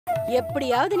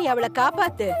எப்படியாவது நீ அவளை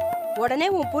காப்பாத்து. உடனே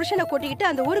உன் புருஷனை கூட்டிக்கிட்டு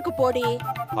அந்த ஊருக்கு போடி.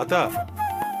 அத்தா,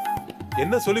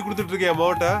 என்ன சொல்லி கொடுத்துட்டு இருக்கியா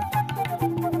மாவட்ட?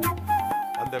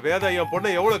 அந்த வேதா என் பொண்ணை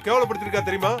எவ்வளவு கேவலப்படுத்திருக்கா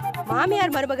தெரியுமா?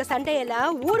 மாமியார் மருமக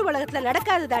சண்டையெல்லாம் ஊர் உலகத்துல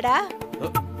நடக்காதுதாடா.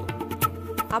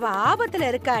 அவ ஆபத்துல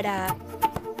இருக்காடா.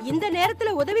 இந்த நேரத்துல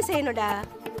உதவி செய்யணும்டா.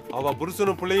 அவ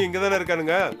புருஷனும் பிள்ளையும் இங்கதானே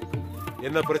இருக்கானுங்க.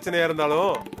 என்ன பிரச்சனையா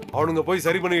இருந்தாலும் அவனுங்க போய்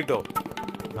சரி பண்ணிக்கிட்டோம்.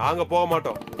 நாங்க போக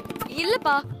மாட்டோம்.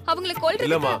 இல்லப்பா, அவங்களை கொல்றது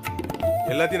இல்லம்மா,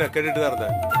 எல்லாத்தையும் நான் கேட்டுட்டு தான்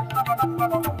இருந்தேன்.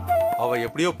 அவ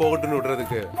எப்படியோ போகட்டுன்னு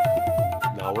விடுறதுக்கு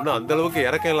நான் ஒன்னும் அந்த அளவுக்கு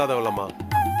இறக்கம் இல்லாதவளம்மா.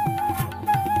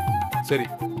 சரி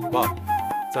வா,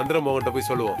 சந்திரமோகன்கிட்ட போய்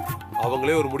சொல்லுவோம்.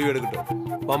 அவங்களே ஒரு முடிவு எடுக்கட்டும்.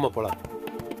 வாமா போலாம்.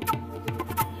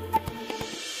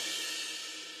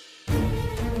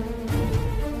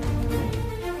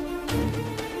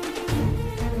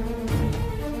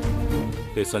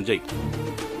 சஞ்சய்,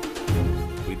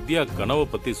 வித்யா கனவை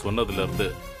பத்தி சொன்னதுல இருந்து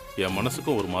என்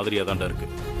மனசுக்கும் ஒரு மாதிரியா தான்டா இருக்கு.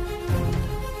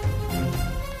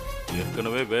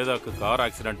 ஏற்கனவே வேதாக்கு கார்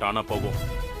ஆக்சிடென்ட் ஆனா போகும்,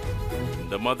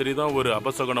 இந்த மாதிரி தான் ஒரு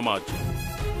அபசகுனமா ஆச்சு.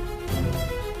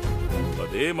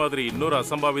 அதே மாதிரி இன்னொரு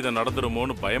அசம்பாவிதம்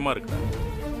நடந்துருமோன்னு பயமா இருக்கு.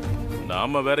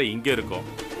 நாம வேற இங்க இருக்கோம்,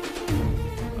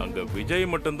 அங்க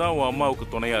விஜய் மட்டும்தான் உன் அம்மாவுக்கு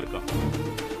துணையா இருக்கான்.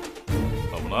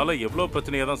 அவனால எவ்வளவு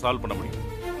பிரச்சனையை தான் சால்வ் பண்ண முடியும்.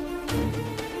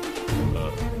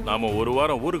 நாம ஒரு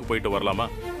வாரம் ஊருக்கு போயிட்டு வரலாமா?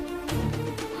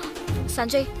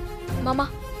 சஞ்சய் மாமா,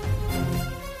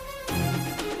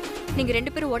 நீங்க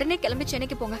 2 பேரும் உடனே கிளம்பி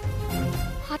சென்னைக்கு போங்க.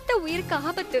 அத்தை உயிருக்கு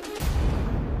ஆபத்து.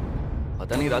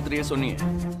 அதான் நீ ராத்திரியே சொன்னீங்க.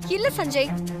 இல்ல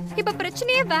சஞ்சய், இப்ப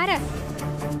பிரச்சனையே வேற.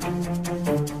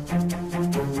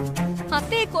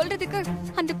 அத்தையை கொல்றதுக்கு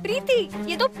அந்த பிரீத்தி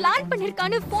ஏதோ பிளான்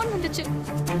பண்ணிருக்கான்னு போன் வந்துச்சு.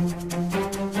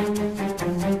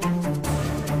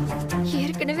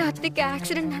 ஏற்கனவே அத்தைக்கு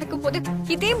ஆக்சிடென்ட் நடக்கும்போது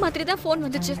இதே மாதிரி தான் போன்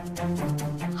வந்துச்சு.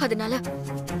 அதனால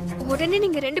உடனே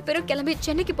நீங்க 2 பேரும் கிளம்பி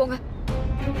சென்னைக்கு போங்க.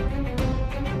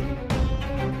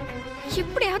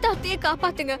 எப்படியாவது அத்தையை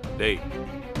காப்பாத்துங்க. டேய்,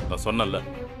 நான் சொன்னல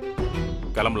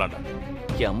கிளம்பலாம்டா.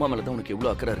 என் அம்மா மேலதான் உனக்கு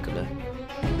எவ்வளவு அக்கறை இருக்குல்ல.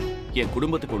 என்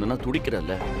குடும்பத்துக்கு ஒண்ணுனா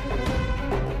துடிக்கிறல்ல.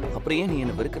 அப்புறம் ஏன் நீ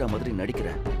என்ன வெறுக்கிற மாதிரி நடிக்கிற?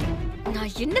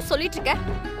 நான் என்ன சொல்லிட்டு இருக்க?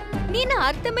 நீ என்ன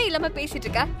அர்த்தமே இல்லாம பேசிட்டு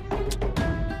இருக்க?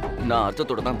 நான்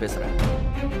அர்த்தத்தோட தான் பேசுறேன்.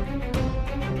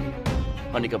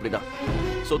 அன்னைக்கு அப்படிதான்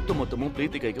சொத்து மொத்தமும்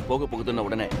பிரீத்தி கைக்கு போக போகுதுன்னு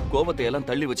உடனே கோபத்தை எல்லாம்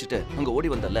தள்ளி வச்சுட்டு அங்க ஓடி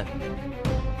வந்தல்ல.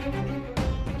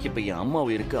 இப்ப என் அம்மா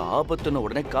உயிருக்கு ஆபத்துன்னு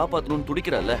உடனே காப்பாத்தணும்னு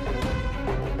துடிக்கிறல்ல.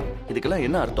 இதுக்கெல்லாம்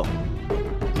என்ன அர்த்தம்?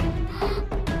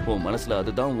 உன் மனசுல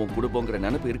அதுதான் உன் குடும்பங்கிற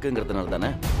நினைப்பு இருக்குங்கிறதுனால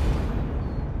தானே.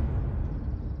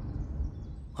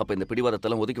 அப்ப இந்த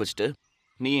பிடிவாதத்தெல்லாம் ஒதுக்கி வச்சுட்டு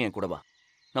நீ என் கூட வா.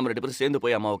 நம்ம 2 பேரும் சேர்ந்து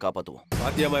போய் அம்மாவை காப்பாத்துவோம்.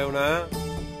 பாத்தியம்மா, இவன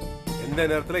எந்த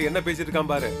நேரத்துல என்ன பேசிட்டு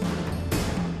இருக்கான் பாரு.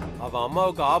 அவ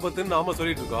அம்மாவுக்கு ஆபத்துன்னு நாம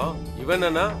சொல்லிட்டு இருக்கோம். இவன்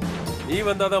என்னன்னா நீ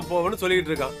வந்தாதான் போவன்னு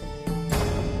சொல்லிட்டு இருக்கான்.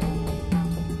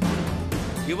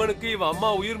 இவனுக்கு இவ அம்மா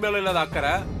உயிர் மேல இல்லாத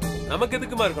அக்கறை நமக்கு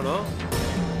எதுக்குமா இருக்கணும்?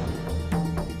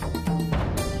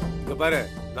 இங்க பாரு,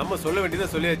 நம்ம சொல்ல வேண்டியதை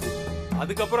சொல்லியாச்சு.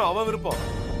 அதுக்கப்புறம் அவன் விருப்பம்.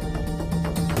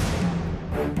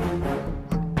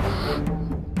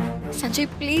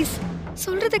 சஞ்சய் ப்ளீஸ்,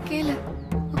 சொல்றத கேளு.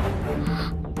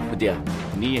 வித்யா,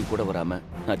 நீ என் கூட வராம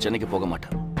நான் சென்னைக்கு போக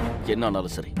மாட்டேன். என்ன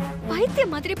ஆனாலும் சரி. பைத்திய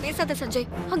மாதிரி பேசாத சஞ்சய்.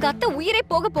 அங்க அத்தை உயிரே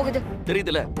போக போகுது.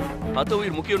 தெரியுதுல, அத்தை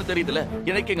உயிர் முக்கியம்னு தெரியுதுல.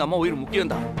 எனக்கு எங்க அம்மா உயிர்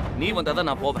முக்கியம் தான். நீ வந்தாதான்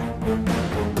நான் போவேன்.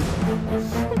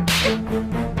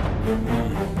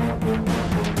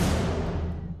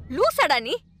 லூசாடா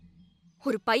நீ?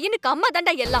 ஒரு பையனுக்கு அம்மா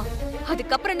தாண்டா எல்லாம்,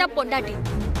 அதுக்கப்புறம் தான் பொண்டாட்டி.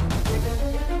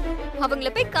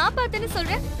 அவங்கள போய் காப்பாத்துன்னு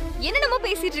சொல்ற, என்னென்னமோ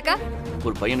பேசிட்டு இருக்கா?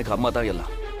 ஒரு பையனுக்கு அம்மா தான்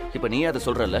எல்லாம். இப்ப நீ அதை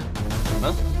சொல்றல.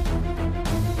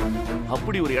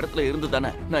 அப்படி ஒரு இடத்துல இருந்து தானே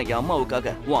நான் என்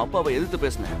அம்மாவுக்காக உன் அப்பாவை எதிர்த்து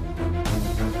பேசினேன்.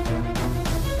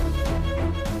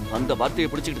 அந்த வார்த்தையை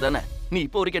பிடிச்சிட்டு தானே நீ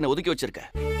இப்போ வரைக்கும் என்ன ஒதுக்கி வச்சிருக்க.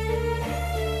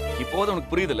 இப்போது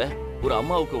உனக்கு புரியுதுல, ஒரு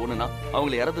அம்மாவுக்கு ஒண்ணுனா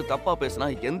அவங்களை யாராவது தப்பா பேசினா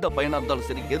எந்த பையனா இருந்தாலும்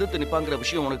சரி எதிர்த்து நிப்பாங்கிற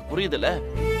விஷயம் உனக்கு புரியுதுல.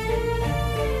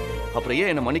 அப்புறம்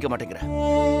ஏன் என்ன மன்னிக்க மாட்டேங்கிற?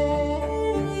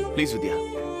 ப்ளீஸ் வித்யா,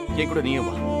 என் கூட நீயும்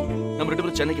வா. நம்ம 2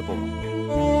 பேரும் சென்னைக்கு போவோம்.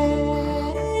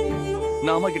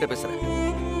 நான் அம்மா கிட்ட பேசுறேன்.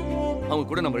 அவங்க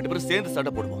கூட நம்ம 2 பேரும் சேர்ந்து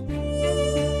சண்டை போடுவோம்.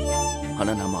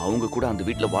 ஆனா நாம அவங்க கூட அந்த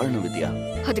வீட்டுல வாழணும் வித்யா.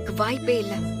 அதுக்கு வாய்ப்பே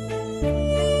இல்ல.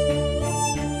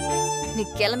 நீ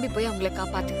கிளம்பி போய் அவங்களை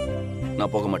காப்பாத்து.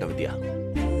 நான் போக மாட்டேன் வித்யா.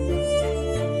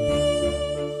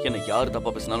 என்ன யாரு தப்பா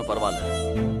பேசினாலும் பரவாயில்ல,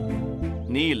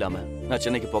 நீ இல்லாம நான்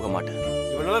சென்னைக்கு போக மாட்டேன்.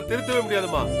 இவனால திருத்தவே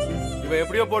முடியாதுமா. இவன்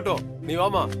எப்படியோ போட்டோம், நீ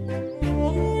வாமா.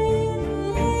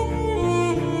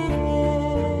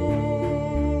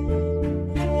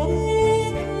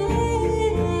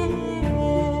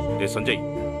 சஞ்சய்,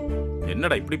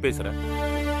 என்னடா இப்படி பேசுற?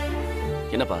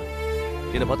 என்னப்பா,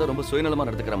 என்ன பார்த்தா ரொம்ப சுயநலமா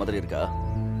நடந்துக்கிற மாதிரி இருக்கா?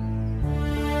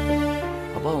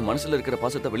 அப்பா அவன் மனசுல இருக்கிற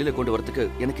பாசத்தை வெளியில கொண்டு வரதுக்கு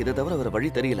எனக்கு இதை தவிர வேற வழி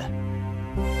தெரியல.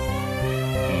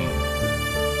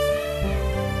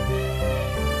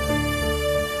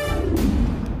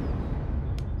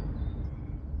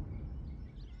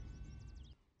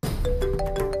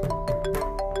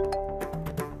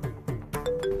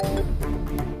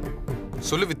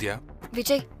 சொல்லு வித்யா.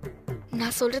 விஜய்,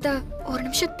 நான் சொல்றத ஒரு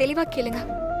நிமிஷம் தெளிவா கேளுங்க.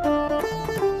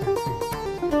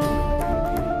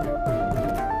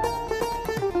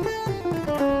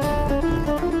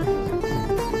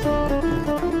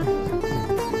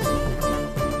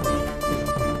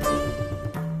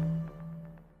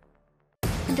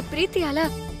 இந்த பிரீத்தியால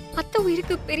அத்தை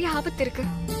உயிருக்கு பெரிய ஆபத்து இருக்கு.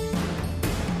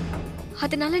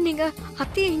 அதனால நீங்க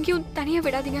அத்தையை எங்கேயும் தனியா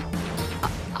விடாதீங்க.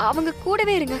 அவங்க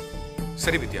கூடவே இருங்க.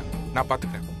 சரி வித்யா, நான்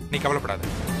பாத்துக்கிறேன், நீ கவலைப்படாத.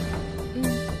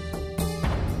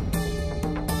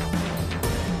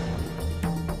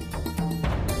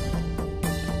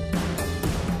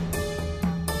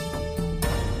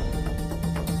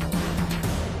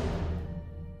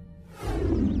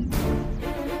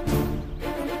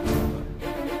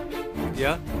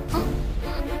 வித்யா,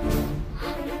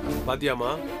 பாத்தியாமா?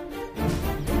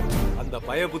 அந்த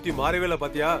பய புத்தி மாறவே இல்ல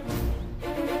பாத்தியா?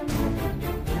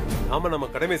 நாம நம்ம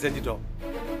கடமை செஞ்சிட்டோம்.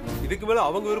 இதுக்கு மேல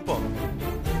அவங்க விருப்பம்.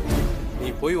 நீ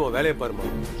போய் உன் வேலையை பாருமா.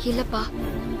 இல்லப்பா,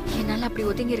 என்னால அப்படி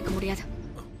ஒதுங்கி இருக்க முடியாது.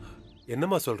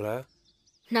 என்னம்மா சொல்ற?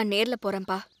 நான் நேர்ல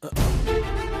போறேன்பா.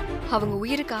 அவங்க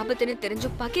உயிருக்கு ஆபத்துன்னு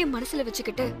தெரிஞ்சும் பகைய மனசுல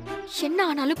வச்சுக்கிட்டு என்ன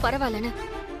ஆனாலும் பரவாயில்லன்னு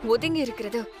ஒதுங்கி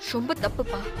இருக்கிறது ரொம்ப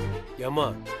தப்புப்பா. ஏமா,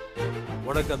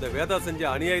 உனக்கு அந்த வேதா செஞ்ச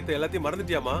அநியாயத்தை எல்லாத்தையும்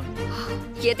மறந்துட்டியாமா?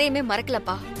 எதையுமே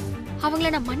மறக்கலப்பா. அவங்கள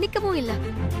நான் மன்னிக்கவும் இல்ல.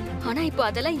 ஆனா இப்போ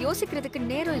அதெல்லாம் யோசிக்கிறதுக்கு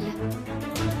நேரம் இல்ல.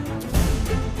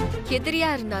 எதிரியா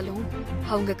இருந்தாலும்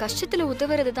அவங்க கஷ்டத்துல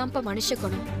உதவுறது தான்ப்பா மனுஷ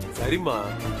குணம். சரிம்மா,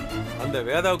 அந்த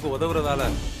வேதாவுக்கு உதவுறதால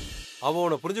அவ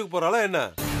உன புரிஞ்சுக்க போறாளா என்ன?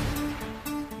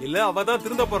 இல்ல அவ தான்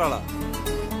திருந்த போறாளா?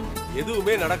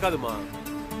 எதுவுமே நடக்காதுமா.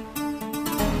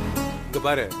 இங்க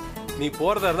பாரு, நீ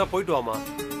போறதா இருந்தா போயிட்டு வாமா.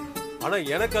 ஆனா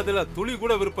எனக்கு அதுல துளி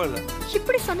கூட விருப்பம் இல்ல.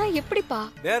 இப்படி சொன்னா எப்படிப்பா?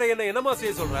 வேற என்னமா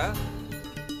செய்ய சொல்ற?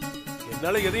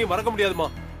 என்னால எதையும் மறக்க முடியாதுமா,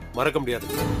 மறக்க முடியாது.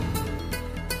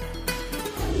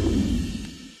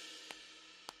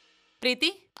 பிரீத்தி,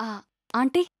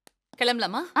 ஆண்டி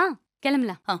கிளம்பலாமா?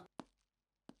 கிளம்பலாம்.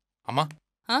 அம்மா.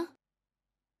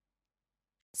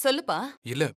 சொல்லுப்பா.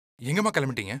 இல்ல, எங்கம்மா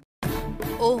கிளம்பிட்டீங்க?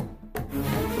 ஓ,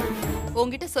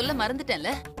 உன்கிட்ட சொல்ல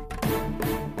மறந்துட்டேன்ல.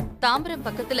 தாம்பரம்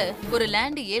பக்கத்துல ஒரு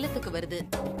லேண்ட் ஏலத்துக்கு வருது.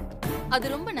 அது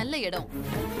ரொம்ப நல்ல இடம்.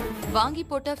 வாங்கி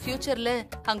போட்டா ஃபியூச்சர்ல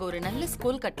அங்க ஒரு நல்ல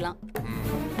ஸ்கூல் கட்டலாம்.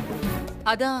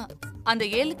 அதான் அந்த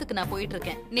ஏலத்துக்கு நான் போயிட்டு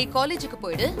இருக்கேன். நீ காலேஜுக்கு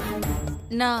போயிடு,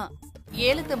 நான்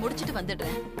ஏலத்தை முடிச்சிட்டு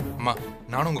வந்துடுறேன். அம்மா,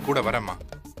 நானும் உங்க கூட வரேம்மா.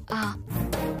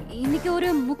 இன்னைக்கு ஒரு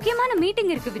முக்கியமான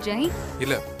மீட்டிங் இருக்கு விஜய்.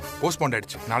 இல்ல, போஸ்ட்போன்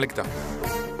ஆயிடுச்சு, நாளைக்கு தான்.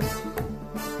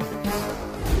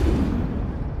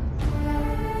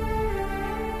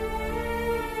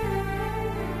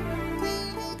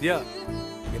 வித்யா,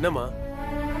 என்னம்மா?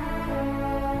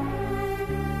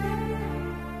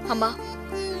 அம்மா,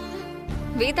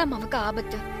 வேதா மாவுக்கு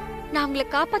ஆபத்து. நான் அவங்களை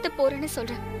காப்பாத்த போறேன்னு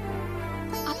சொல்றேன்.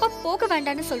 அப்பா போக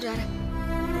வேண்டான்னு சொல்றாரு.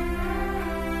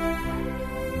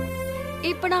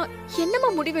 இப்ப நான் என்னமா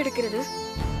முடிவு எடுக்கிறது?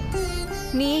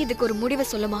 நீயே இதுக்கு ஒரு முடிவை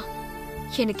சொல்லுமா.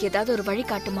 எனக்கு ஏதாவது ஒரு வழி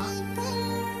காட்டுமா.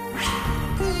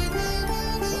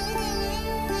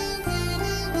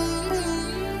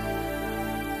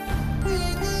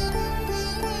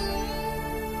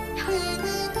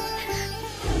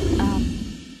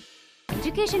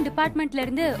 எஜுகேஷன் டிபார்ட்மெண்ட்ல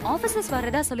இருந்து ஆபீசர்ஸ்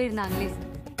வரதா சொல்லிருந்தாங்களே,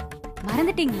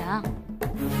 மறந்துட்டீங்களா?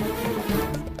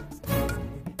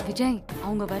 விஜய்,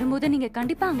 அவங்க வரும்போது நீங்க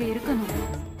கண்டிப்பா அங்க இருக்கணும்.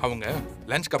 அவங்க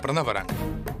லஞ்ச்க்கு அப்புறம் தான் வராங்க.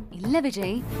 இல்ல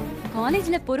விஜய்,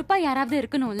 காலேஜ்ல பொறுப்பா யாராவது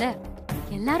இருக்கணும்ல.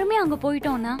 எல்லாருமே அங்க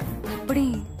போயிட்டோம்னா எப்படி?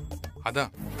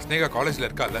 அதான் ஸ்னேகா காலேஜ்ல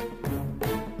இருக்கால.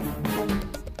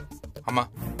 அம்மா,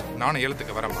 நானும்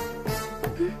ஏலத்துக்கு வரேம்மா.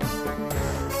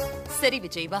 சரி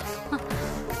விஜய், வா.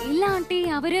 இல்ல ஆண்டி,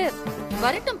 அவரு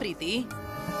வரட்டும். பிரீத்தி,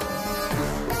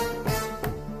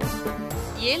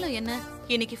 ஏலம் என்ன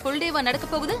இன்னைக்கு ஃபுல் டேவா நடக்க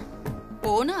போகுது?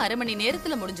 போனா அரை மணி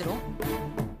நேரத்துல முடிஞ்சிரும்.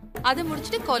 அதை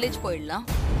முடிச்சிட்டு காலேஜ் போயிடலாம்.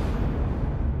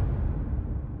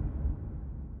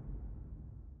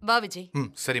 வா விஜய்.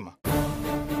 சரிம்மா.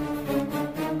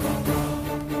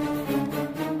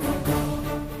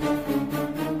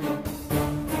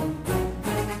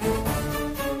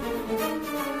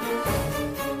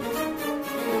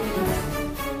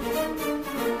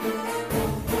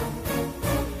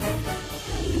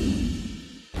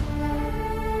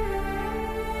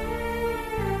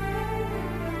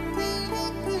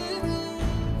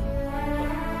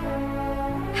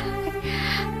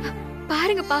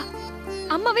 பாருங்கப்பா,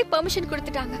 அம்மாவே பெர்மிஷன்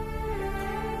கொடுத்துட்டாங்க.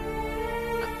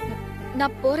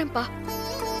 நான் போறேன்ப்பா.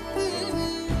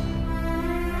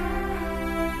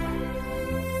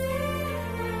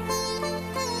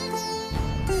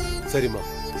 சரிம்மா,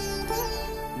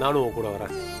 நானும் உன் கூட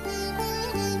வரேன்.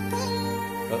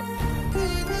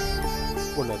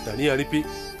 உன்னை தனியா அனுப்பி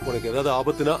உனக்கு ஏதாவது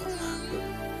ஆபத்துனா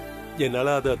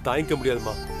என்னால அதை தாங்கிக்க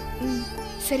முடியாதுமா.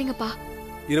 சரிங்கப்பா.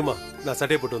 இருமா, நான்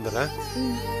சட்டையை போட்டு வந்துடுறேன்.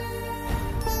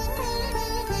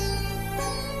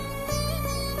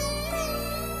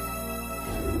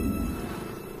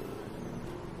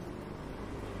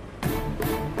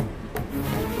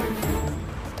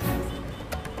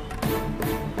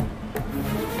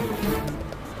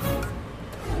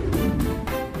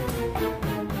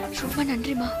 ரொம்ப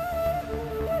நன்றிமா.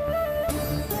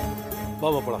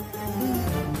 வாமா போலாம்.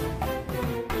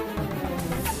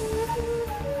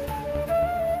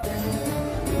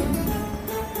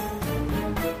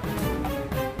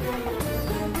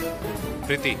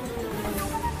 பிரீத்தி,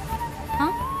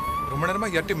 ரொம்ப நேரமா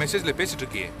யார்கிட்ட மெசேஜ்ல பேசிட்டு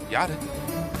இருக்கியே, யாரு?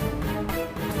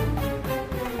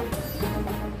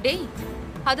 டேய்,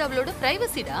 அது அவளோட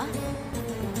பிரைவசிடா.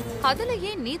 அதுல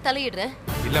ஏன் நீ தலையிடுற?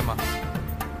 இல்லம்மா,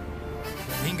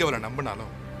 நீங்க அவளை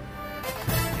நம்பினாலும்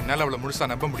என்னால அவளை முழுசா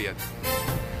நம்ப முடியாது.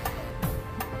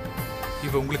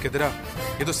 இவ உங்களுக்கு எதிரா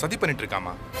ஏதோ சதி பண்ணிட்டு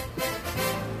இருக்காமா.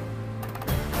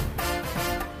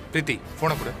 பிரீத்தி,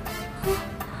 போன கூட.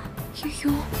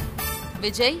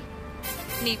 விஜய்,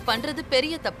 நீ பண்றது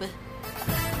பெரிய தப்பு.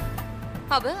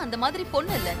 அவ அந்த மாதிரி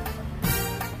பொண்ணு இல்ல.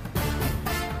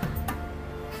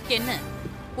 என்ன,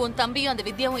 உன் தம்பியும் அந்த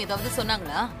வித்யாவும் ஏதாவது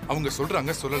சொன்னாங்களா? அவங்க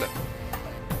சொல்றாங்க, சொல்லல.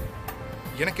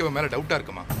 எனக்கு இவன் மேல டவுட்டா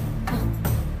இருக்குமா.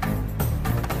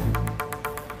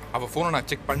 அவ போனை நான்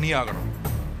செக் பண்ணியே ஆகணும்.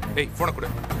 ஏய், போனை கொடு.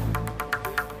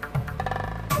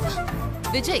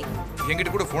 விஜய்,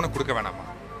 என்கிட்ட கூட போனை கொடுக்க வேணாமா?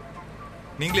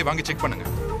 நீங்களே வாங்கி செக் பண்ணுங்க,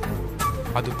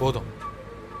 அது போதும்.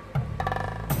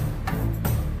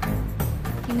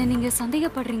 என்ன நீங்க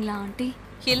சந்தேகப்படுறீங்களா ஆண்டி?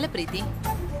 இல்ல பிரீத்தி,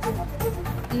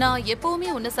 நான் எப்பவுமே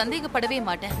உன்னை சந்தேகப்படவே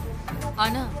மாட்டேன்.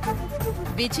 ஆனா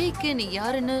விஜய்க்கு நீ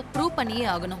யாருன்னு ப்ரூவ் பண்ணியே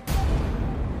ஆகணும்.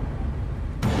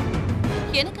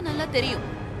 எனக்கு நல்லா தெரியும்,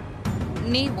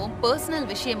 நீ உன் பர்சனல்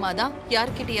விஷயமா தான்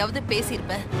யார்கிட்டயாவது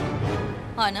பேசியிருப்ப.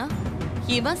 ஆனா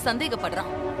இவன்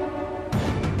சந்தேகப்படுறான்.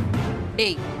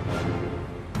 டேய்,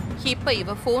 இப்ப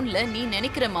இவ போன்ல நீ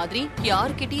நினைக்கிற மாதிரி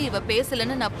யார்கிட்டயும் இவ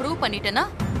பேசலன்னு நான் ப்ரூவ் பண்ணிட்டேனா,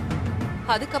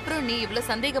 அதுக்கப்புறம் நீ இவ்வளவு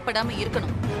சந்தேகப்படாம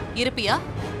இருக்கணும். இருப்பியா?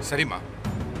 சரிம்மா,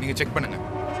 நீங்க செக் பண்ணுங்க.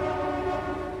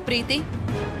 பிரீத்தி,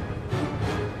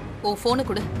 உன் போனை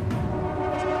கொடு.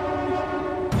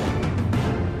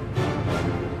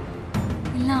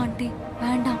 இல்ல ஆண்டி,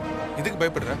 வேண்டாம். இதுக்கு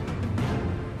பயப்படுற?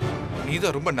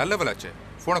 நீதான் ரொம்ப நல்லவளாச்சே.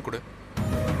 போனை கொடு.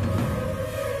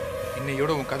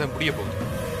 இன்னையோட உன் கதை முடிய போகுது.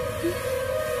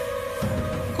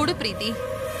 கொடு பிரீத்தி.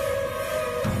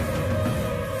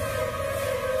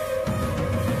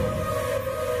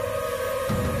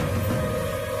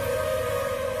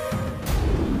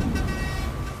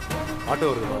 ஆட்டோ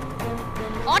வருதுமா.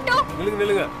 ஆட்டோ நில்லுங்க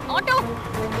நில்லுங்க. ஆட்டோ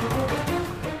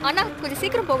அண்ணா, கொஞ்சம்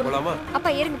சீக்கிரம் போகணும். போலாமா?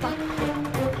 அப்பா ஏறுங்கப்பா.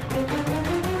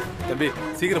 தம்பி,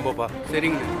 சீக்கிரம் போப்பா.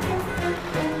 சரிங்க.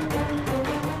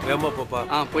 வேமா போப்பா.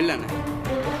 போயிடலாண்ணே.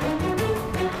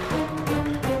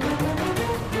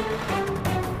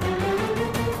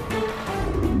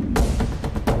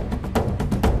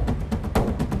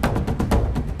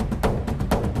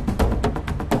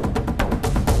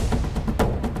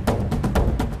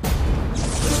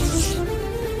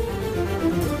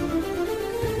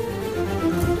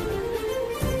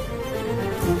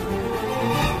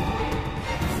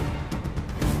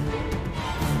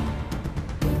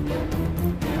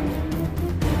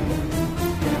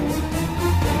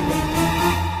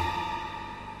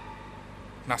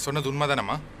 நான் சொன்னது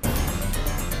உண்மைதானம்மா?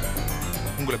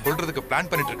 உங்களை கொல்றதுக்கு பிளான்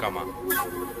பண்ணிட்டு இருக்காமா?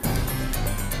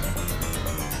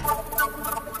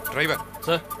 டிரைவர்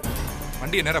சார்,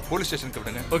 வண்டியை நேரா போலீஸ் ஸ்டேஷனுக்கு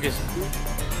விடுங்க. Okay sir.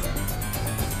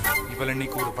 இவளை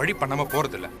இன்னைக்கு ஒரு வழி பண்ணாம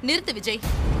போறதில்ல. நிறுத்து விஜய்.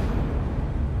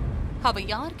 அவ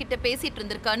யார்கிட்ட பேசிட்டு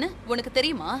இருந்திருக்கான்னு உனக்கு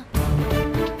தெரியுமா?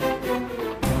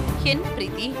 என்ன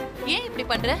பிரீத்தி, ஏன் இப்படி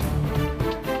பண்ற?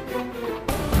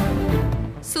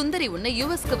 சுந்தரி உன்னை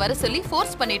யுஎஸ்க்கு வர சொல்லி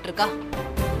ஃபோர்ஸ் பண்ணிட்டு இருக்கா.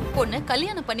 பொண்ணு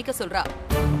கல்யாணம் பண்ணிக்க சொல்றா.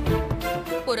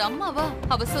 ஒரு அம்மாவா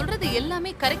அவ சொல்றது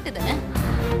எல்லாமே கரெக்ட் தானே?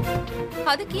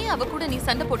 அதுக்கே அவ கூட நீ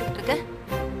சண்டை போட்டுட்டு இருக்க?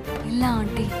 இல்ல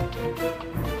ஆண்டி,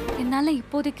 என்னால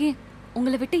இப்போதைக்கு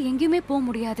உங்களை விட்டு எங்கேயுமே போக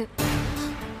முடியாது.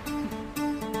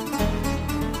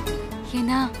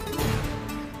 ஏன்னா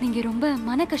நீங்க ரொம்ப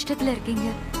மன கஷ்டத்துல இருக்கீங்க.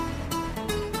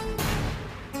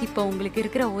 இப்ப உங்களுக்கு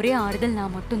இருக்கிற ஒரே ஆறுதல்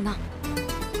நான் மட்டும்தான்.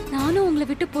 நானும் உங்களை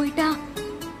விட்டு போயிட்டா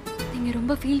நீங்க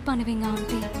ரொம்ப ஃபீல் பண்ணுவீங்க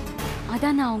ஆண்டி.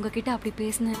 அதான் நான் உங்ககிட்ட அப்படி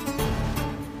பேசினேன்.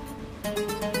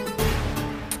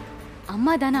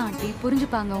 அம்மா தானே ஆண்டி,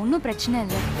 புரிஞ்சுப்பாங்க, ஒன்னும் பிரச்சனை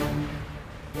இல்ல.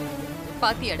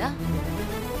 பாத்தியாடா,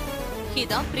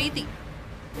 இதான் பிரீத்தி.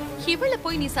 இவள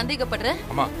போய் நீ சந்தேகப்படுற?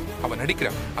 அம்மா, அவ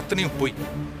நடிக்கிறா, அத்தனையும் போய்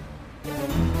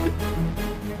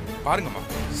பாருங்கம்மா,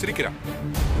 சிரிக்கிறா.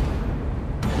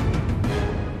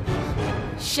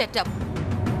 Shut up.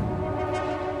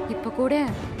 இப்ப கூட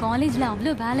காலேஜ்ல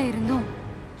அவ்வளவு வேலை இருந்தும்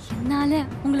என்னால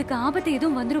உங்களுக்கு ஆபத்து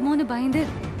எதுவும் வந்துருமோன்னு பயந்து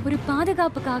ஒரு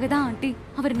பாதுகாப்புக்காக தான் ஆண்டி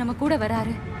அவர் நம்ம கூட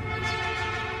வராரு.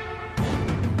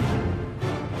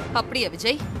 அப்படியா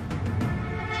விஜய்?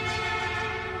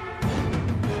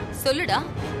 சொல்லுடா.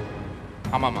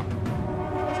 ஆமாமா.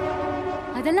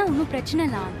 அதெல்லாம் ஒன்னும் பிரச்சனை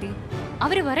இல்ல ஆண்டி,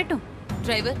 அவரு வரட்டும்.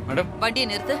 டிரைவர், மேடம், வண்டியை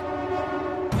நிறுத்து.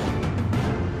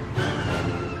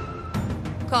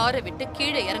 காரை விட்டு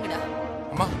கீழே இறங்குடா.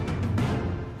 அம்மா,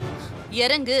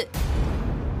 இறங்கு.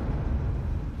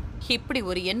 இப்படி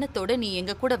ஒரு எண்ணத்தோட நீ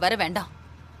எங்க கூட வர வேண்டாம்.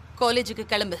 காலேஜுக்கு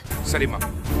கிளம்பு. சரிம்மா.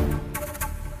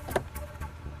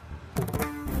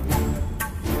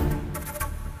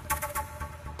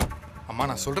 அம்மா,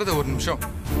 நான் சொல்றத ஒரு நிமிஷம்.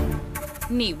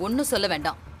 நீ ஒன்னும் சொல்ல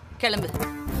வேண்டாம், கிளம்பு.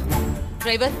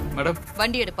 டிரைவர், மேடம்,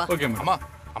 வண்டி எடுப்பா. Okay madam. அம்மா,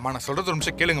 அம்மா, நான் சொல்றது ஒரு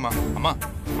நிமிஷம் கேளுங்கம்மா. அம்மா,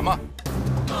 அம்மா,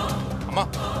 அம்மா.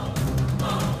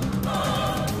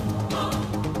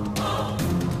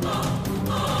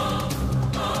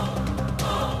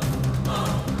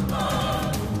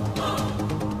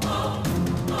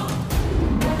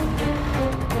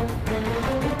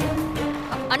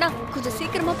 அண்ணா கொஞ்சம்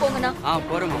சீக்கிரமா போங்கண்ணா.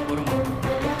 போறோமா போறோமா.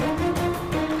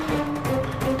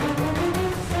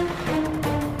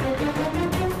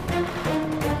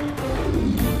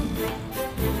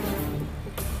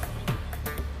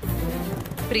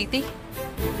 பிரீத்தி,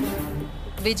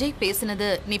 விஜய் பேசுனது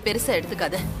நீ பெருசா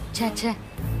எடுத்துக்காத. சே,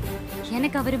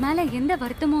 எனக்கு அவர் மேல எந்த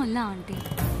வருத்தமும் இல்ல ஆண்டி.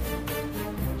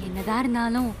 என்னதான்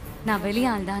இருந்தாலும் நான்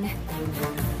வெளியாள் தானே.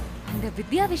 அந்த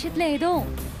வித்யா விஷயத்துல ஏதோ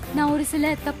நான் ஒரு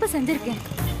சில தப்பு செஞ்சிருக்கேன்,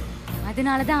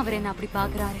 அதனாலதான் அவர் என்ன அப்படி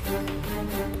பாக்குறாரு.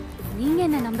 நீங்க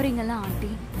என்ன நம்புறீங்களா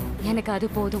ஆண்டி? எனக்கு அது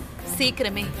போதும்.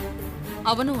 சீக்கிரமே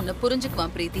அவனும் உன்னை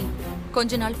புரிஞ்சுக்குவான் பிரீத்தி.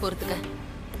 கொஞ்ச நாள் பொறுத்துக்க.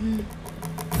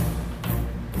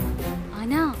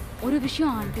 ஆனா ஒரு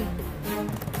விஷயம் ஆண்டி,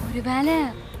 ஒருவேளை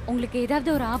உங்களுக்கு ஏதாவது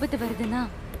ஒரு ஆபத்து வருதுன்னா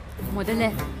முதல்ல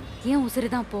ஏன் உசுறு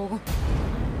தான் போகும்.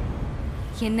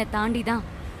 என்னை தாண்டி தான்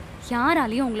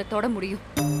யாராலையும் உங்களை தொட முடியும்.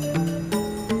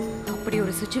 அப்படி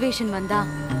ஒரு சிச்சுவேஷன் வந்தா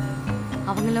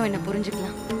அவங்களும் என்ன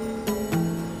புரிஞ்சுக்கலாம்.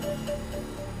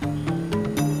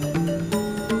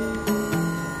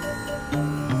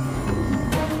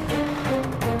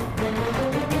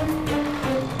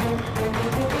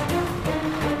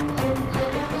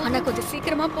 அண்ணா கொஞ்சம்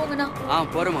சீக்கிரமா போங்கண்ணா.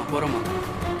 போறோமா போறோமா.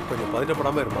 கொஞ்சம்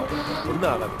பதட்டப்படாம இருமா,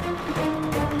 ஒன்றும் ஆகாது.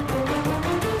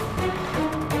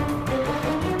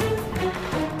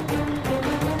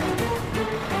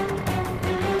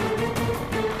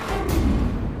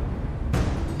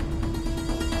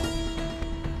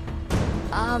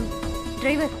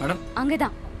 டிரைவர், மேடம்,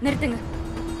 அங்கதான் நிறுத்துங்க.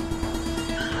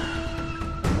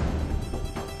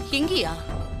 இங்கயா?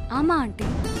 ஆமா ஆண்டி.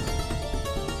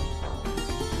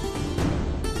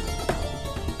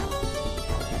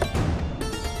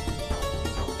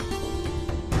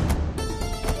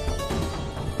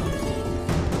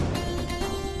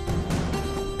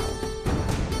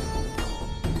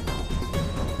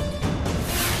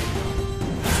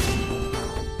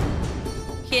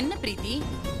 என்ன பிரீத்தி,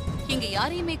 இங்க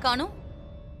யாரையுமே காணோம்?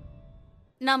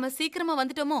 நாம சீக்கிரமா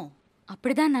வந்துட்டோமோ?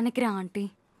 அப்படிதான் நினைக்கிறேன் ஆண்டி.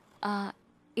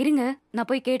 இருங்க, நான்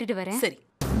போய் கேட்டுட்டு வரேன். சரி.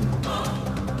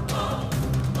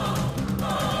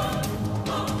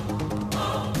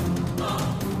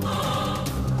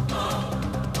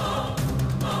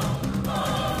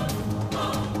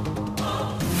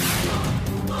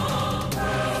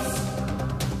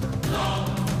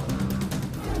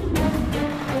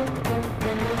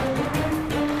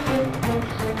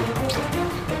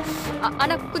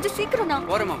 அண்ணா கொஞ்சம் சீக்கிரம்ண்ணா.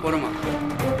 போறோமா போறோமா.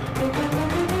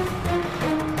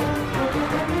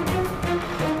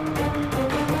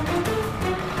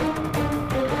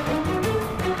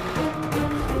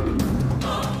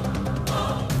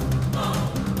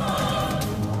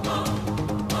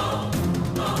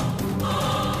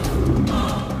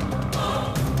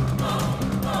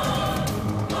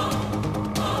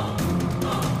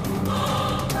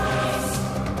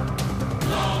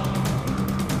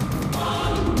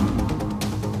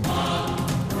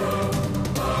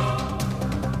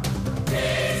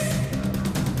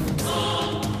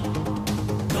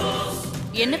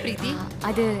 என்ன பிரீத்தி?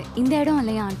 அது இந்த இடம்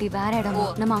இல்லையா ஆண்டி, வேற இடம்.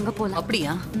 நம்ம அங்க போலாம்.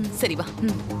 அப்படியா? சரி வா.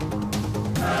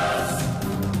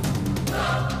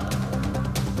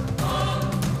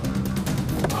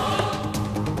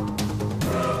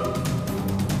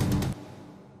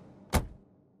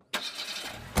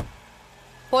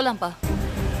 போலாம்ப்பா.